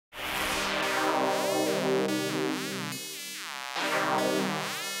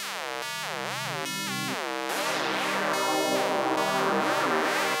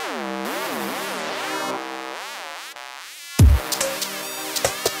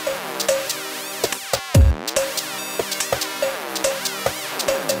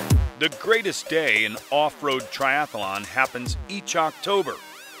The greatest day in off-road triathlon happens each October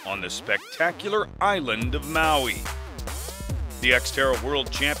on the spectacular island of Maui. The XTERRA World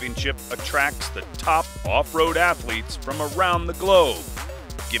Championship attracts the top off-road athletes from around the globe,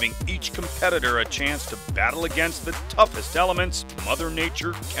 giving each competitor a chance to battle against the toughest elements Mother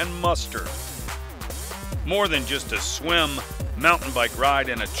Nature can muster. More than just a swim, mountain bike ride,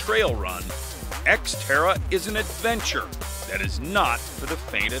 and a trail run, XTERRA is an adventure that is not for the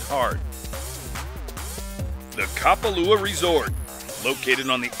faint at heart. The Kapalua Resort, located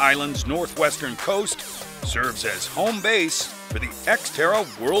on the island's northwestern coast, serves as home base for the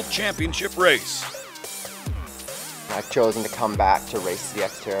XTERRA World Championship race. I've chosen to come back to race the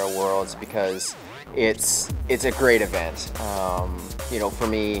XTERRA Worlds because it's a great event. You know, for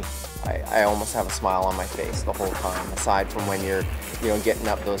me, I almost have a smile on my face the whole time. Aside from when you're getting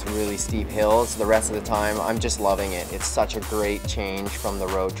up those really steep hills, the rest of the time I'm just loving it. It's such a great change from the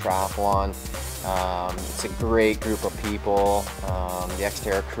road triathlon. It's a great group of people. The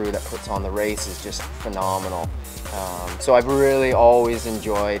XTERRA crew that puts on the race is just phenomenal. So I've really always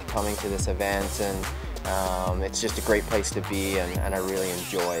enjoyed coming to this event, and it's just a great place to be, and I really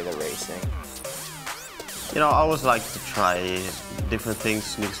enjoy the racing. You know, I always like to try different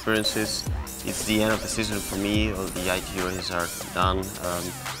things, new experiences. It's the end of the season for me. All the ITOs are done.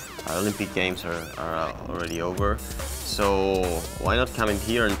 Olympic Games are already over. So why not come in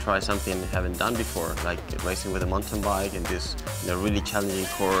here and try something I haven't done before, like racing with a mountain bike in this really challenging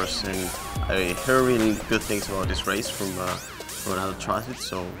course. And I heard really good things about this race from another triathlete.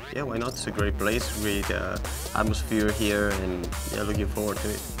 So yeah, why not? It's a great place, great atmosphere here, and yeah, looking forward to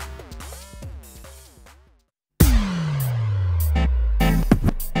it.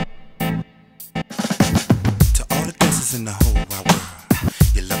 In the whole wide world,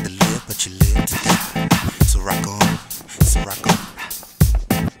 you love to live, but you live to die. So rock on, so rock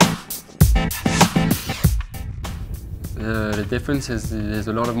on. The difference is there's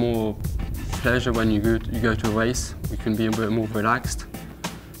a lot of more pleasure when you go to a race. You can be a bit more relaxed.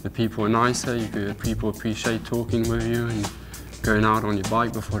 The people are nicer. People appreciate talking with you and going out on your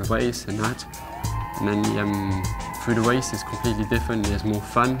bike before the race and that. And then through the race it's completely different. There's more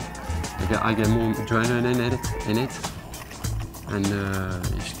fun. I get more adrenaline in it. And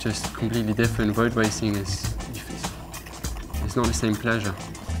it's just completely different. Road racing it's not the same pleasure.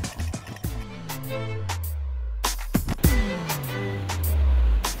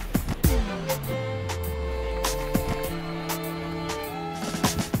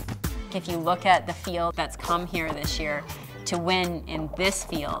 If you look at the field that's come here this year, to win in this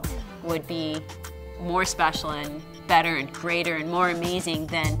field would be more special and better and greater and more amazing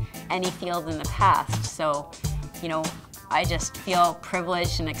than any field in the past. So, you know, I just feel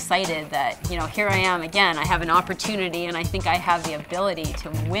privileged and excited that, here I am again. I have an opportunity, and I think I have the ability to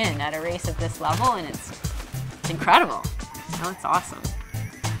win at a race at this level, and it's incredible. It's awesome.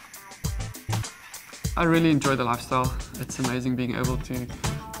 I really enjoy the lifestyle. It's amazing being able to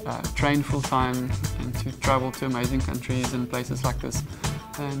train full-time and to travel to amazing countries and places like this,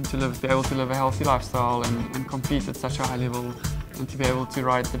 and to be able to live a healthy lifestyle and compete at such a high level, and to be able to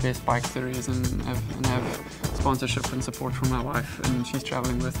ride the best bikes there is and have sponsorship and support from my wife, and she's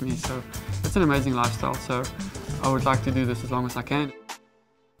traveling with me. So it's an amazing lifestyle. So I would like to do this as long as I can.